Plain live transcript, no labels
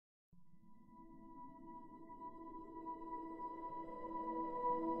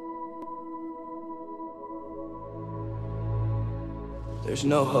there's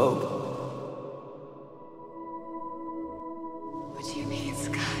no hope. What do you mean,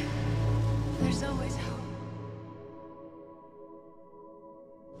 Scott? There's always hope.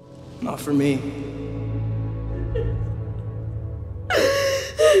 Not for me.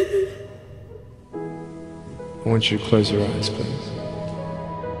 I want you to close your eyes, please.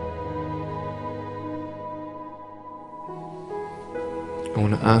 I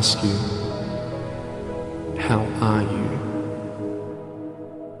want to ask you, how are you?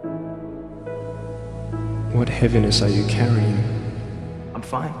 What heaviness are you carrying? I'm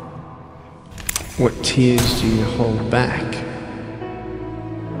fine. What tears do you hold back?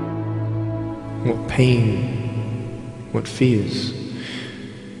 What pain, what fears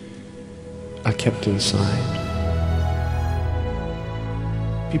are kept inside?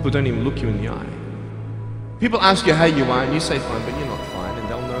 People don't even look you in the eye. People ask you how you are and you say fine, but you're not fine, and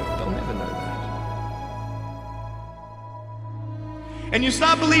they'll never know that. And you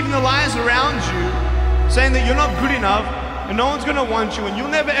start believing the lies around you, saying that you're not good enough and no one's gonna want you and you'll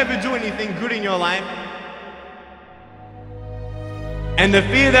never ever do anything good in your life. And the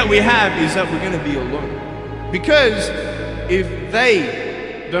fear that we have is that we're gonna be alone. Because if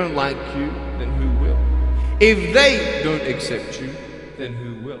they don't like you, then who will? If they don't accept you, then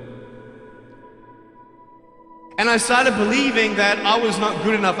who will? And I started believing that I was not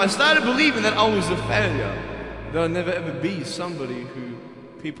good enough. I started believing that I was a failure. That I'd never ever be somebody who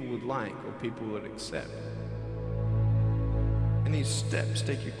people would like or people would accept. And these steps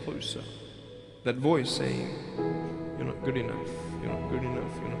take you closer. That voice saying, you're not good enough, you're not good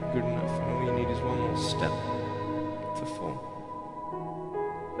enough, you're not good enough. And all you need is one more step to fall.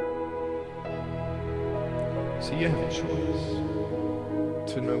 So you have a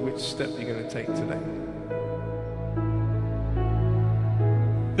choice to know which step you're going to take today.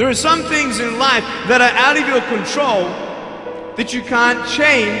 There are some things in life that are out of your control that you can't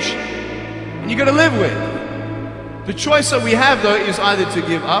change and you got to live with. The choice that we have though is either to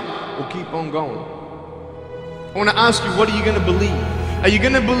give up or keep on going. I want to ask you, what are you going to believe? Are you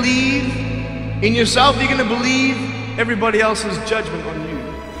going to believe in yourself? Are you going to believe everybody else's judgment on you?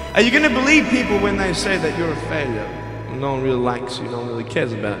 Are you going to believe people when they say that you're a failure and no one really likes you, no one really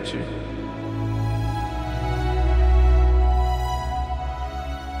cares about you?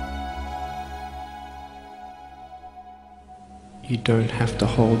 You don't have to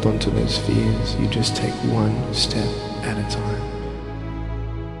hold on to those fears. You just take one step at a time.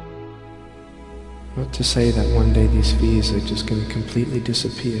 Not to say that one day these fears are just going to completely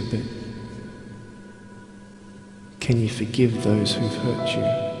disappear, but can you forgive those who've hurt you?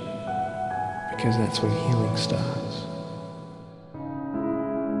 Because that's when healing starts.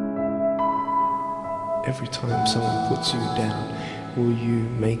 Every time someone puts you down, will you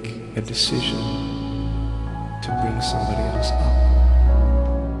make a decision to bring somebody else up?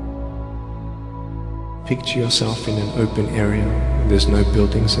 Picture yourself in an open area. There's no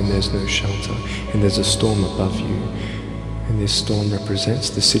buildings and there's no shelter, and there's a storm above you, and this storm represents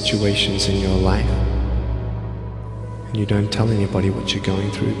the situations in your life. And you don't tell anybody what you're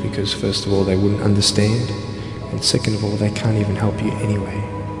going through, because first of all they wouldn't understand, and second of all they can't even help you anyway.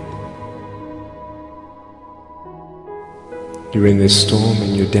 You're in this storm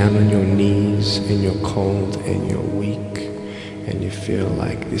and you're down on your knees and you're cold and you're weak and you feel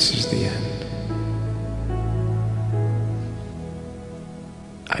like this is the end.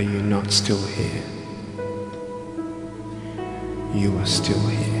 Are you not still here? You are still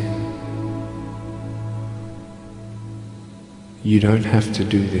here. You don't have to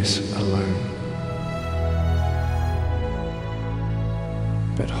do this alone.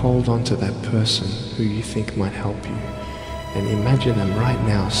 But hold on to that person who you think might help you. And imagine them right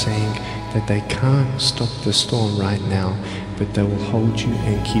now saying that they can't stop the storm right now, but they will hold you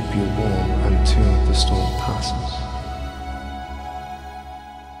and keep you warm until the storm passes.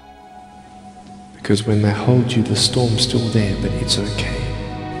 Because when they hold you, the storm's still there, but it's okay.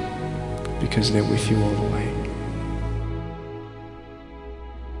 Because they're with you all the way.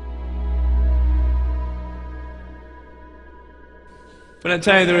 But I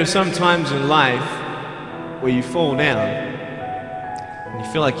tell you, there are some times in life where you fall down and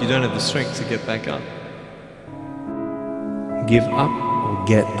you feel like you don't have the strength to get back up. Give up or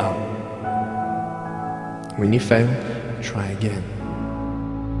get up. When you fail, try again.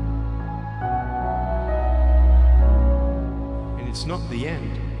 And it's not the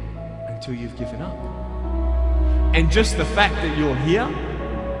end until you've given up. And just the fact that you're here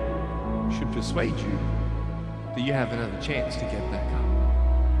should persuade you that you have another chance to get back up.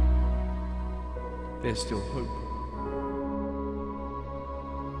 There's still hope.